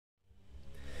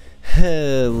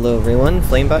Hello everyone,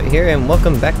 Flamebot here, and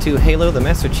welcome back to Halo the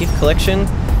Master Chief Collection.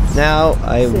 Now,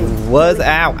 I was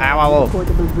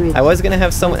gonna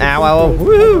have someone,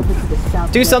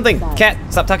 woohoo! Do something! Cat,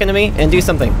 stop talking to me and do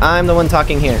something. I'm the one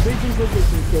talking here.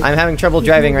 I'm having trouble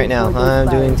driving right now. I'm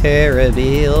doing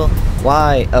terrible.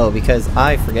 Why? Oh, because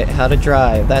I forget how to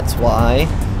drive. That's why.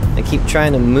 I keep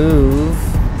trying to move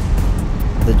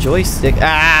the joystick.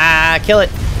 Ah! Kill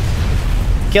it!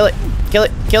 Kill it! Kill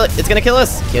it! Kill it! It's gonna kill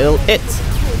us! Kill it!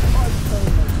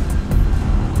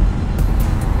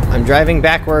 I'm driving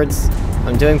backwards.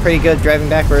 I'm doing pretty good driving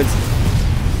backwards.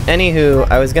 Anywho,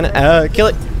 I was gonna kill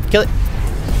it! Kill it!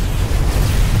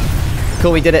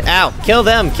 Cool, we did it. Ow! Kill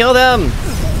them! Kill them!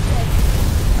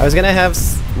 I was gonna have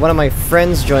one of my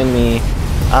friends join me,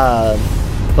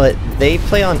 but they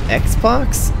play on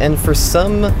Xbox, and for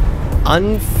some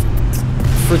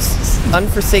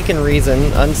unforsaken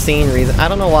reason, unseen reason, I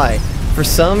don't know why. For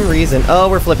some reason, oh,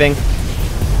 we're flipping.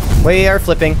 We are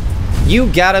flipping. You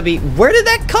gotta be, where did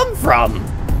that come from?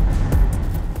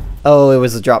 Oh, it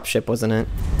was a dropship, wasn't it?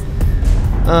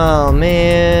 Oh,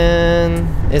 man.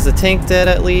 Is the tank dead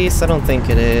at least? I don't think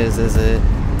it is it?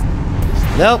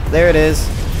 Nope, there it is.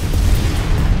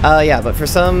 Yeah, but for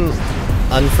some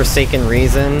unforsaken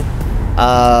reason,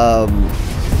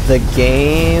 the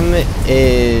game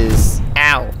is,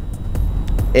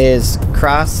 is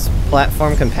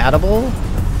cross-platform compatible,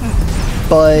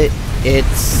 but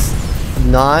it's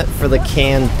not for the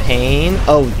campaign.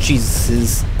 Oh,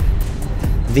 Jesus.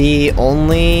 The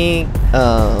only,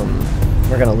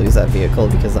 we're gonna lose that vehicle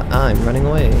because I'm running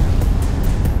away.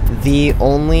 The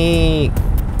only,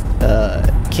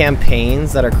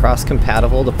 campaigns that are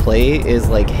cross-compatible to play is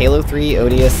like Halo 3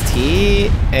 ODST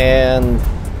and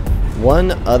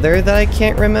one other that I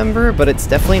can't remember, but it's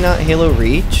definitely not Halo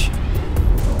Reach.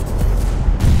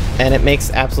 And it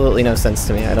makes absolutely no sense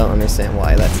to me. I don't understand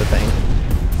why that's the thing.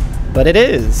 But it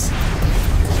is.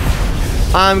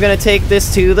 I'm gonna take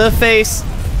this to the face.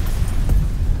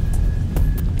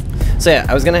 So yeah,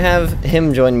 I was gonna have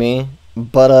him join me,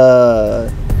 but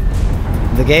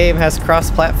the game has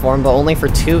cross-platform, but only for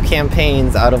 2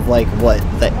 campaigns out of like, what,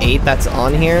 the 8 that's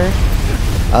on here?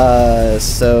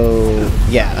 So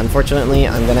yeah, unfortunately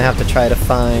I'm gonna have to try to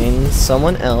find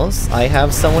someone else. I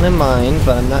have someone in mind,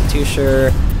 but I'm not too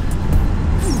sure.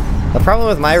 The problem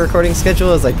with my recording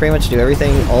schedule is I pretty much do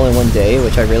everything all in one day,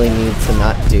 which I really need to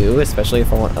not do, especially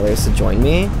if I want others to join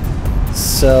me.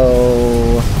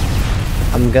 So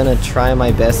I'm gonna try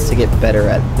my best to get better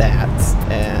at that,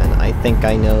 and I think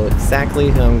I know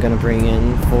exactly who I'm gonna bring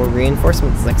in for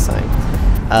reinforcements next time.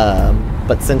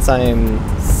 But since I'm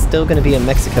still gonna be in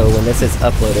Mexico when this is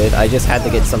uploaded, I just had to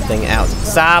get something out.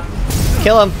 Stop!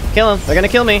 Kill him! Kill him! They're gonna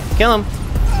kill me! Kill him!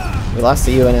 We lost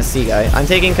the UNSC guy. I'm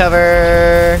taking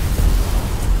cover!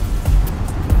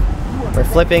 We're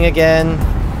flipping again.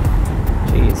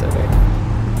 Jeez, okay.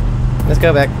 Let's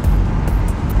go back.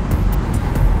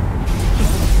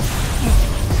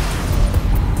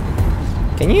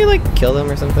 Can you, like, kill them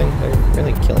or something? They're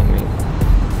really killing me.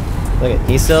 Look at,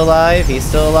 he's still alive, he's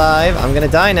still alive. I'm gonna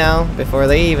die now, before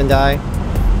they even die.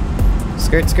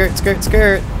 Skirt, skirt, skirt,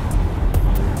 skirt.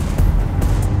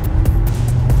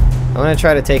 I'm gonna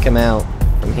try to take him out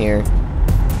from here.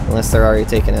 Unless they're already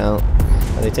taken out.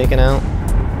 Are they taken out?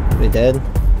 Are they dead?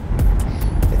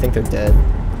 I think they're dead.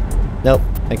 Nope,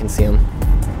 I can see them.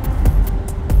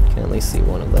 Can at least see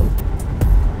one of them.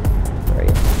 Where are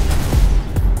you?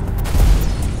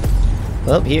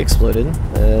 Well, he exploded.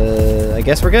 I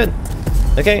guess we're good.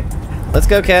 Okay, let's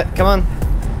go, Cat. Come on.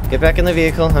 Get back in the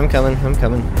vehicle. I'm coming. I'm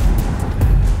coming.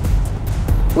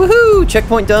 Woohoo!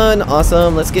 Checkpoint done.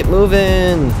 Awesome. Let's get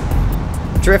moving.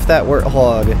 Drift that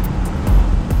warthog.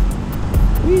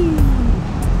 Whee!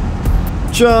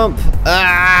 Jump!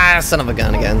 Ah, son of a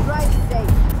gun again.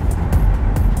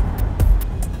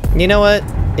 You know what?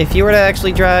 If you were to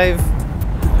actually drive,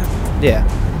 yeah,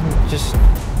 just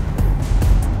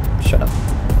shut up.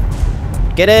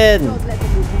 Get in!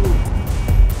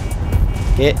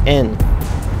 Get in.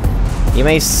 You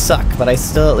may suck, but I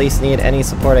still at least need any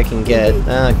support I can get.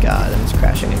 Oh god, I'm just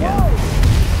crashing again.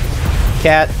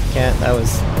 Cat, that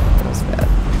was bad.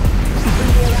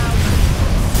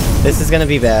 This is gonna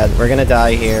be bad. We're gonna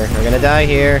die here. We're gonna die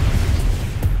here.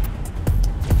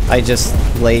 I just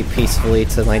lay peacefully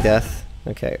to my death.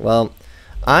 Okay, well,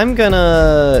 I'm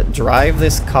gonna drive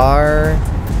this car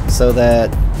so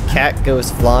that Cat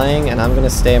goes flying, and I'm gonna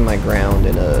stay on my ground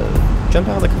and jump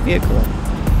out of the vehicle.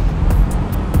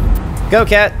 Go,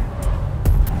 Cat!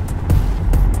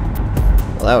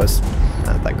 Well, that was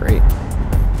not that great.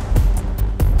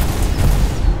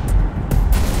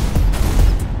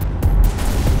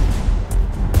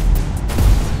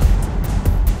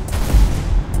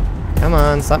 Come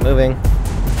on, stop moving.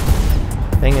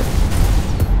 Dang it.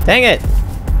 Dang it!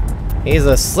 He's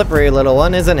a slippery little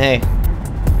one, isn't he?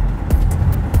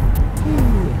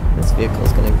 This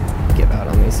vehicle's gonna give out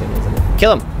on me soon, isn't it?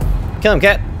 Kill him! Kill him,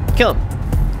 cat! Kill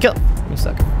him! Kill him! You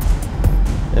suck.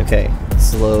 Okay,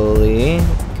 slowly,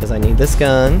 because I need this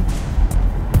gun.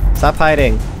 Stop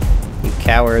hiding, you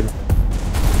coward.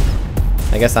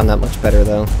 I guess I'm not much better,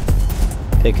 though.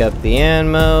 Pick up the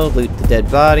ammo, loot the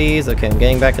dead bodies. Okay, I'm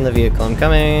getting back in the vehicle. I'm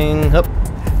coming. Hup,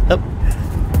 hup.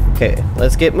 Okay,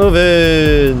 let's get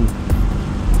moving.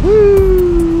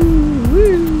 Woo,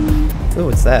 woo. Ooh,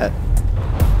 what's that?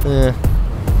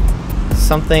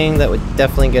 Something that would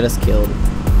definitely get us killed.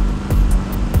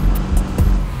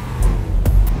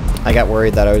 I got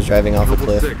worried that I was driving off a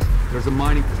cliff. 6. There's a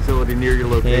mining facility near your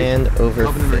location. And over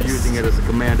Covenant are using it as a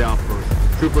command outpost.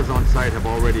 Troopers on site have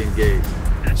already engaged.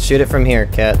 Shoot it from here,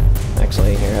 Cat.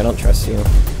 Actually, here, I don't trust you.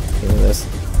 Give me this.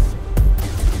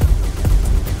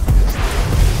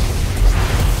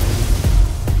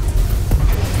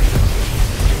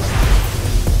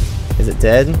 Is it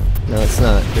dead? No, it's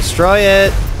not. Destroy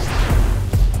it!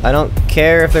 I don't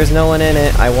care if there's no one in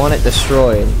it. I want it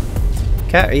destroyed.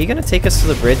 Cat, are you gonna take us to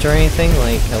the bridge or anything?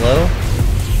 Like, hello?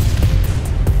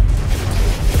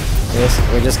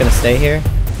 We're just gonna stay here?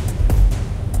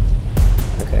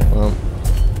 Okay, well.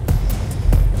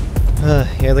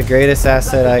 You're the greatest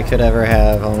asset I could ever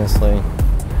have, honestly.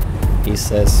 He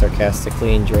says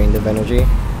sarcastically and drained of energy.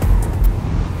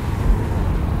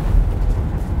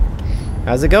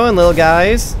 How's it going, little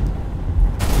guys?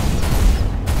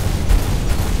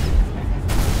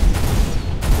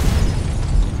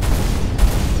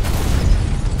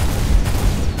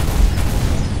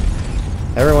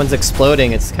 Everyone's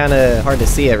exploding. It's kind of hard to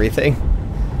see everything.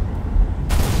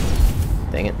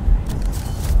 Dang it.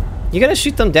 You gonna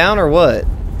shoot them down or what?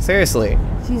 Seriously.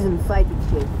 She's in fighting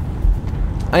shape.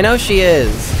 I know she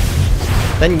is.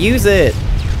 Then use it.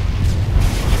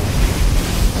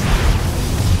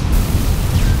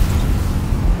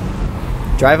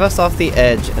 Drive us off the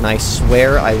edge, and I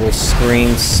swear I will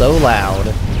scream so loud.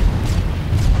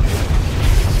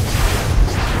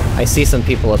 I see some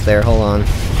people up there. Hold on.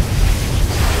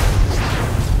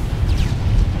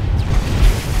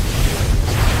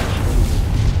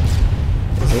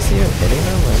 Is this even hitting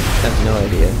them? I have no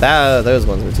idea. Those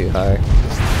ones were too high.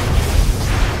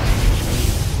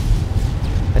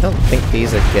 I don't think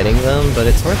these are getting them, but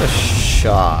it's worth a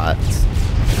shot.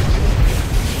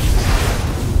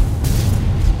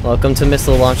 Welcome to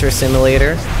Missile Launcher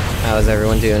Simulator. How is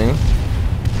everyone doing?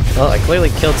 Well, I clearly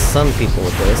killed some people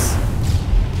with this.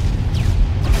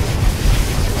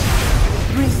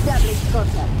 Reestablish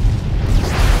contact.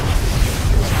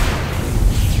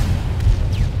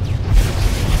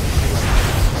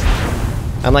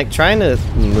 I'm like trying to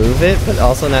move it, but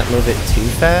also not move it too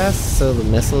fast, so the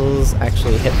missiles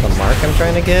actually hit the mark I'm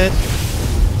trying to get.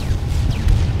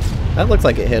 That looked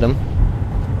like it hit him.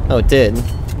 Oh, it did.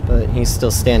 But he's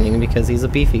still standing because he's a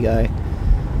beefy guy.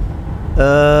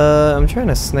 I'm trying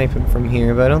to snipe him from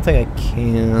here, but I don't think I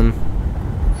can.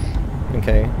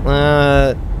 Okay.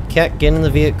 Cat, get in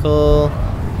the vehicle.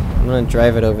 I'm gonna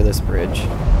drive it over this bridge.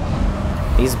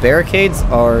 These barricades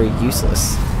are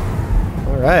useless.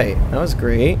 Alright, that was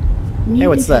great. Hey,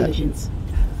 what's that?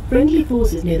 Friendly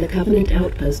forces near the Covenant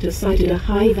outpost have sighted a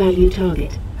high-value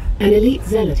target. An elite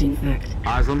zealot, in fact.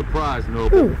 Eyes on the prize,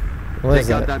 Noble. Ooh. What is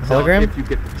that? Hologram? If you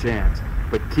get the chance,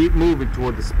 but keep moving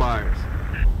toward the spires.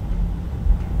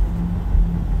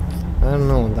 I don't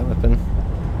know what that weapon.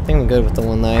 I think I'm good with the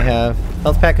one that I have.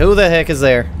 Health pack. Who the heck is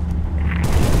there?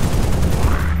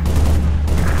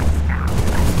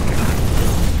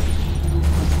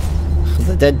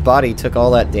 The dead body took all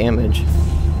that damage.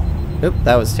 Oop,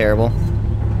 that was terrible.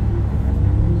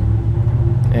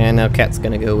 And now Cat's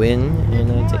gonna go in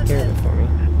and take care of it for me.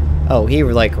 Oh, he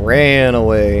like ran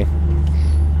away.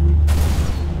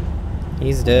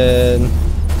 He's dead.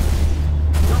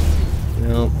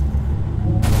 Nope.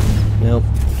 Nope.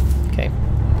 Okay.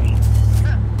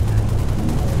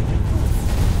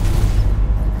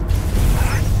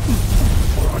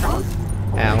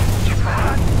 Ow.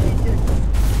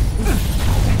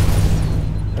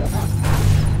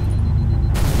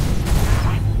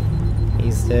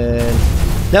 He's dead.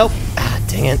 Nope. Ah,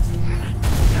 dang it.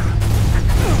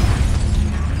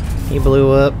 He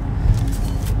blew up.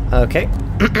 Okay.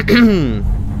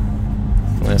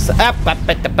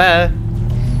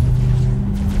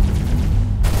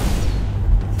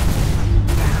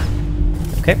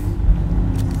 Okay.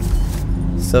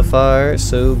 So far,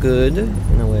 so good,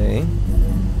 in a way.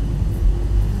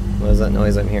 What is that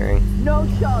noise I'm hearing? No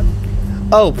shot.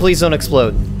 Oh, please don't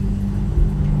explode.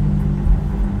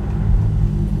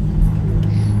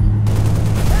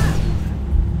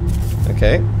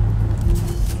 Okay.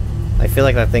 I feel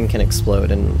like that thing can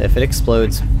explode, and if it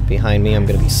explodes behind me, I'm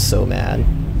gonna be so mad.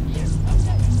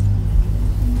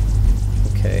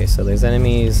 Okay, so there's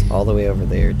enemies all the way over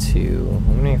there, too. I'm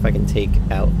wondering if I can take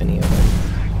out any of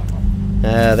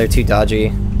them. They're too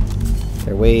dodgy.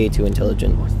 They're way too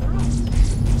intelligent.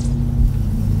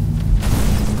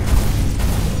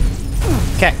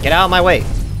 Okay, get out of my way!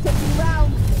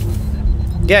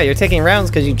 Yeah, you're taking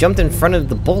rounds because you jumped in front of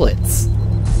the bullets.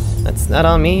 That's not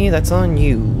on me, that's on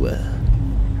you.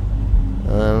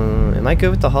 Am I good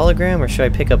with the hologram, or should I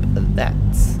pick up that?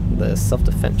 The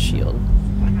self-defense shield.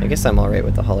 I guess I'm alright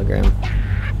with the hologram.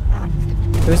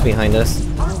 Who's behind us?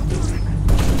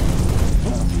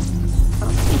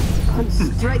 I'm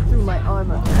straight through my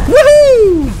armor.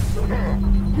 Woohoo!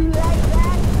 You like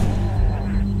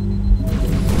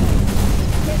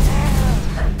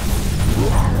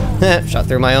that? Shot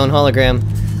through my own hologram.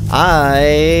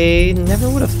 I never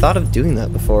would have thought of doing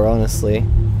that before, honestly.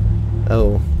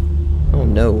 Oh. Oh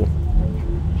no.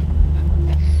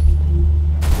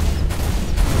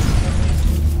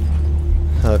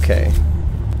 Okay.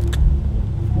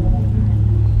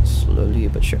 Slowly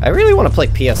but sure. I really want to play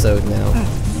PSO now.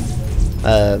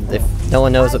 If no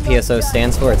one knows what PSO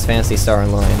stands for, it's Phantasy Star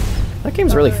Online. That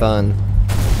game's really fun.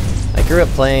 I grew up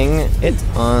playing it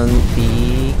on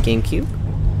the GameCube.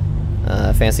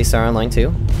 Phantasy Star Online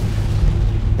 2.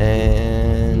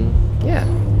 And yeah.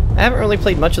 I haven't really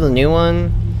played much of the new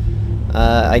one.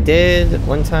 I did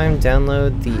one time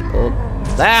download the old...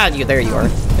 there you are.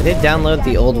 I did download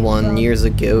the old one years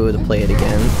ago to play it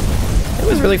again. It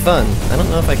was really fun. I don't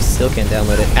know if I still can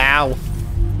download it. Ow!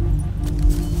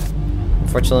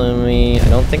 Unfortunately, I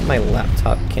don't think my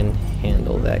laptop can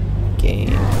handle that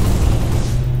game.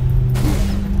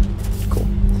 Cool.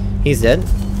 He's dead.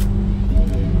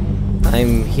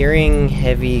 I'm hearing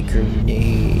heavy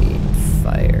grenade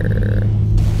fire.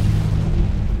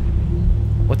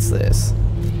 What's this?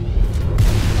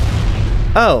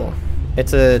 Oh!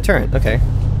 It's a turret, okay.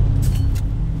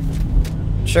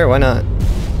 Sure, why not?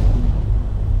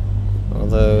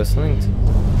 Although, something...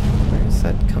 Where is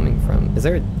that coming from? Is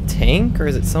there a tank, or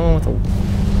is it someone with a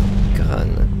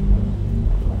gun?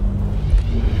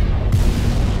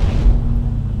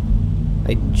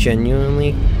 I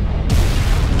genuinely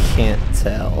can't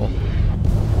tell.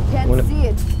 I'm gonna see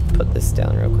it. put this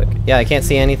down real quick. Yeah, I can't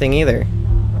see anything either.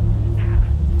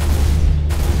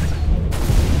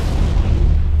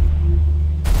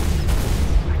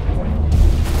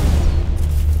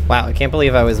 Wow, I can't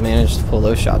believe I was managed to pull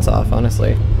those shots off,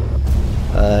 honestly.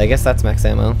 I guess that's max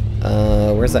ammo.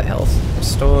 Where's that health?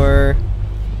 Restore.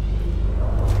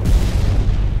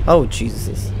 Oh,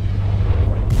 Jesus.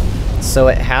 So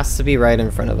it has to be right in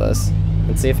front of us.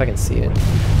 Let's see if I can see it.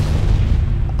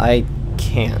 I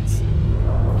can't.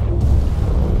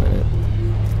 One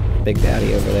minute. Big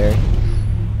Daddy over there.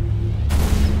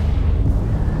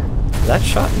 Did that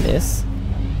shot miss?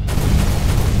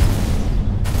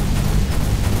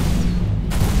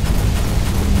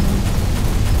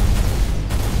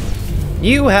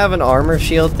 You have an armor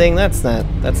shield thing? That's not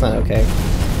okay.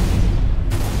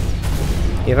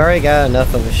 You've already got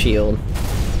enough of a shield.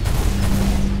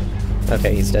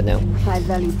 Okay, he's dead now. High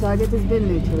value target has been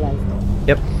neutralized.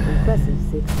 Yep. Impressive,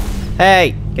 Six.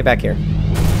 Hey! Get back here.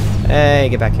 Hey,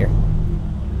 get back here.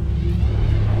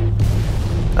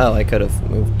 Oh, I could have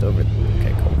moved over.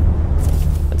 Okay, cool.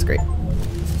 That's great.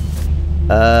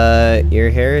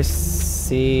 Your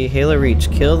heresy Halo Reach.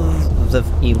 Kill the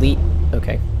elite.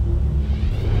 Okay.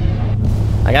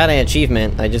 I got an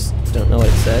achievement, I just don't know what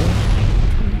it said.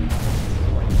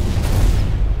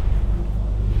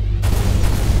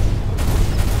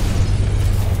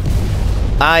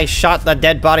 I shot the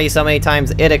dead body so many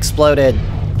times it exploded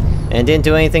and didn't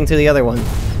do anything to the other one.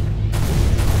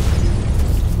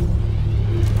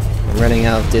 I'm running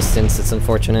out of distance, it's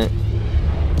unfortunate.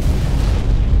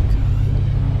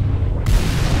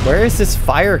 Where is this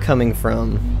fire coming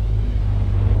from?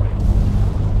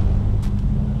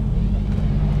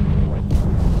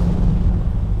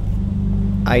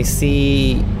 I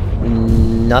see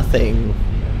nothing.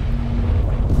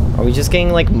 Are we just getting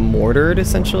like mortared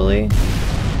essentially?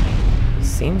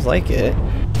 Seems like it.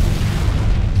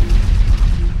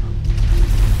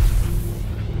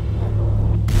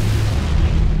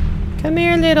 Come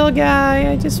here, little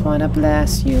guy. I just want to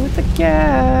blast you with a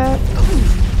gat.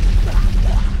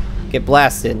 Get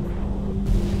blasted.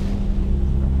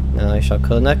 Now I shall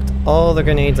connect all the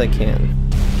grenades I can.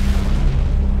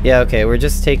 Yeah, okay, we're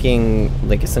just taking,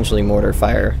 like, essentially mortar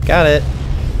fire. Got it.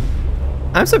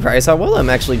 I'm surprised how well I'm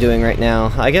actually doing right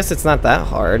now. I guess it's not that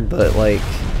hard, but, like,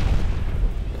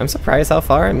 I'm surprised how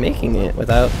far I'm making it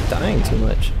without dying too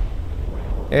much.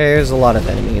 There's a lot of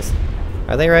enemies.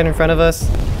 Are they right in front of us?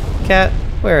 Cat,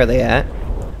 where are they at?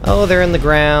 Oh, they're in the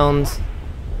ground.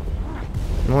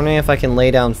 I'm wondering if I can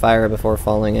lay down fire before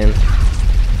falling in.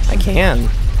 I can.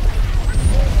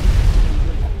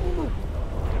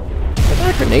 Where'd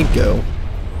that grenade go?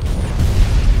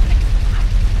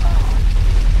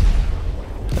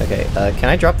 Okay, can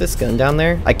I drop this gun down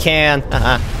there? I can!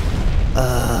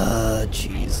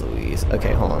 Jeez Louise.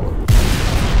 Okay, hold on.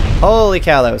 Holy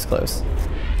cow, that was close.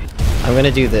 I'm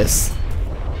gonna do this.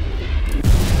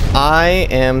 I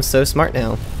am so smart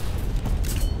now.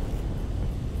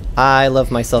 I love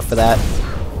myself for that.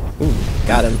 Ooh,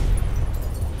 got him.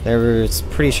 There's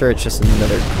pretty sure it's just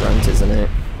another grunt, isn't it?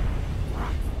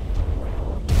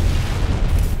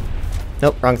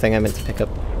 Nope, wrong thing I meant to pick up.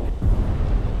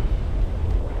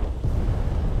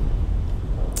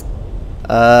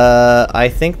 I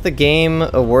think the game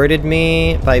awarded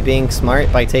me by being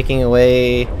smart by taking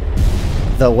away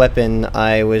the weapon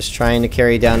I was trying to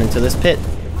carry down into this pit.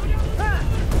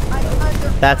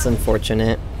 That's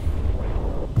unfortunate.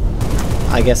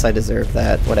 I guess I deserve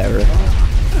that, whatever.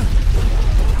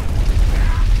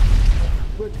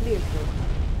 We're clear, sir.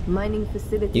 Mining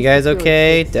facility. You guys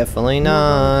okay? Definitely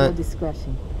not.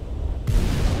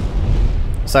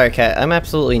 Sorry, Cat, I'm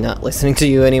absolutely not listening to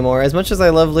you anymore. As much as I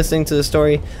love listening to the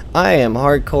story, I am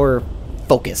hardcore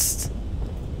focused.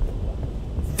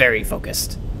 Very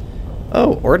focused.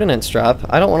 Oh, ordnance drop.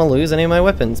 I don't want to lose any of my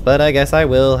weapons, but I guess I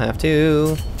will have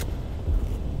to.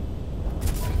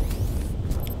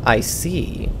 I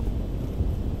see.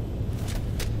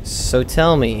 So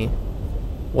tell me,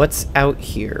 what's out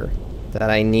here that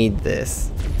I need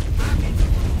this?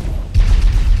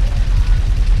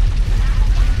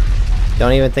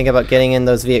 Don't even think about getting in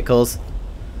those vehicles.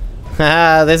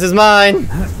 Haha, this is mine!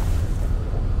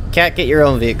 Cat, get your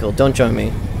own vehicle. Don't join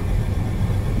me.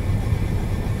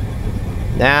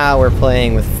 Now we're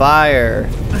playing with fire.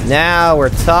 Now we're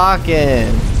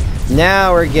talking.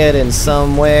 Now we're getting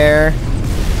somewhere.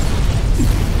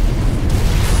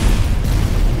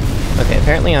 Okay,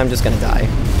 apparently I'm just gonna die.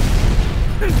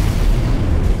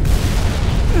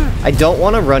 I don't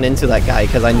want to run into that guy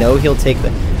because I know he'll take the...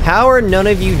 How are none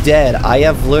of you dead? I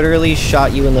have literally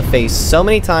shot you in the face so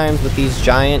many times with these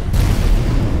giant...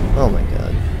 Oh my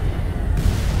god.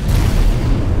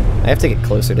 I have to get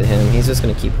closer to him. He's just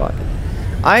gonna keep walking.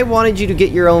 I wanted you to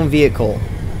get your own vehicle.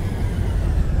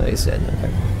 Oh, he's dead.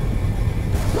 Okay.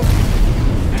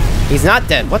 He's not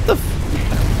dead. What the f...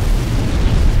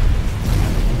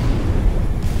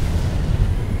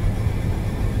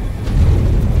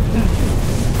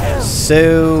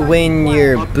 So when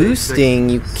you're boosting,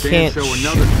 you can't shoot.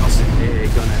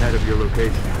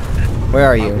 Where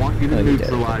are you? I want you to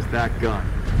neutralize that gun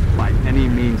by any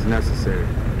means necessary.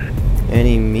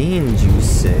 Any means, you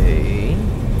say?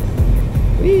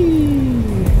 Whee!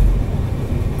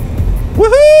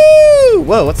 Woohoo!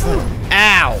 Whoa, what's that?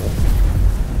 Ow!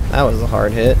 That was a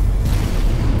hard hit.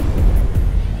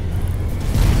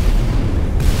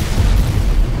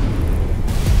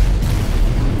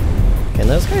 Can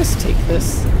those guys take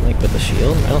this, like, with the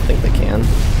shield? I don't think they can.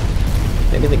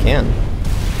 Maybe they can.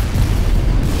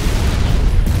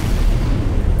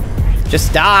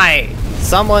 Just die!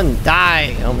 Someone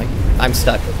die! Oh my... I'm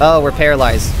stuck. Oh, we're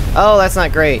paralyzed. Oh, that's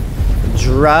not great.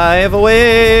 Drive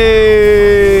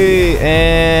away!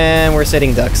 And we're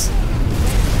sitting ducks.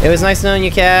 It was nice knowing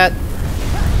you, Cat.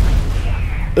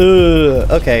 Ugh.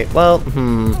 Okay, well,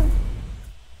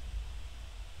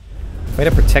 way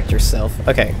to protect yourself.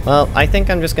 Okay, well, I think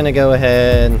I'm just gonna go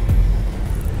ahead...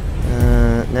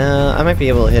 no, I might be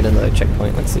able to hit another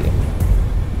checkpoint. Let's see.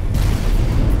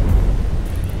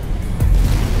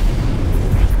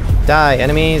 Die,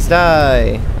 enemies,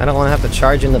 die! I don't want to have to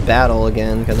charge in the battle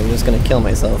again, because I'm just gonna kill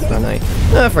myself, don't I?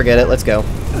 Forget it, let's go.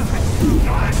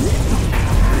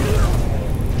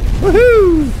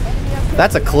 Woohoo!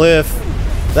 That's a cliff.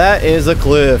 That is a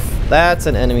cliff. That's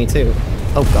an enemy too.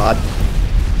 Oh god.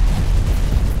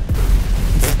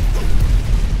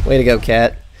 Way to go,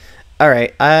 Cat.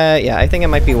 Alright, yeah, I think it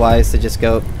might be wise to just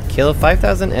go kill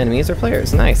 5,000 enemies or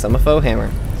players. Nice, I'm a faux hammer.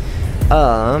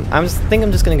 I think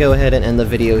I'm just gonna go ahead and end the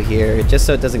video here, just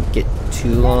so it doesn't get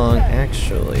too long.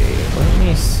 Actually, let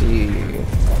me see.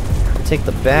 I'll take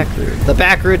the back route. The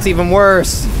back route's even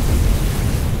worse!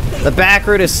 The back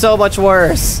route is so much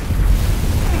worse!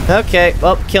 Okay,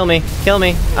 well, kill me. Kill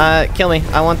me. Kill me.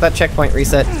 I want that checkpoint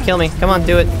reset. Kill me. Come on,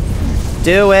 do it.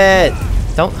 Do it!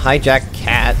 Don't hijack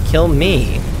Cat. Kill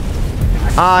me.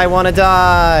 I wanna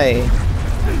die!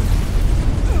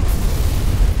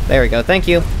 There we go. Thank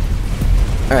you.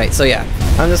 Alright, so yeah.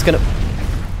 I'm just gonna...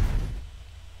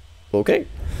 Okay.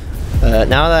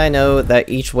 Now that I know that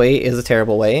each way is a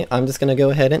terrible way, I'm just gonna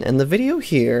go ahead and end the video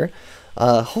here.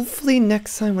 Hopefully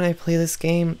next time when I play this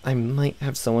game, I might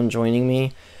have someone joining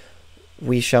me.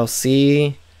 We shall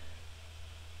see.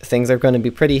 Things are going to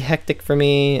be pretty hectic for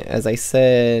me, as I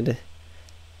said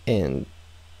in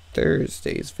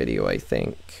Thursday's video, I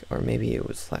think, or maybe it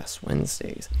was last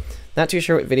Wednesday's. Not too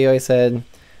sure what video I said,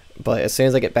 but as soon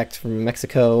as I get back from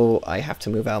Mexico, I have to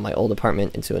move out of my old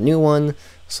apartment into a new one,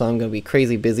 so I'm going to be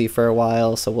crazy busy for a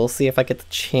while, so we'll see if I get the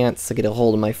chance to get a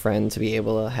hold of my friend to be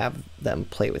able to have them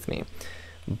play with me.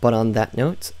 But on that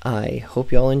note, I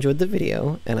hope you all enjoyed the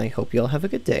video, and I hope you all have a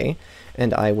good day,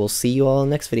 and I will see you all in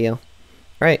the next video.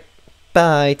 Alright,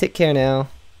 bye, take care now.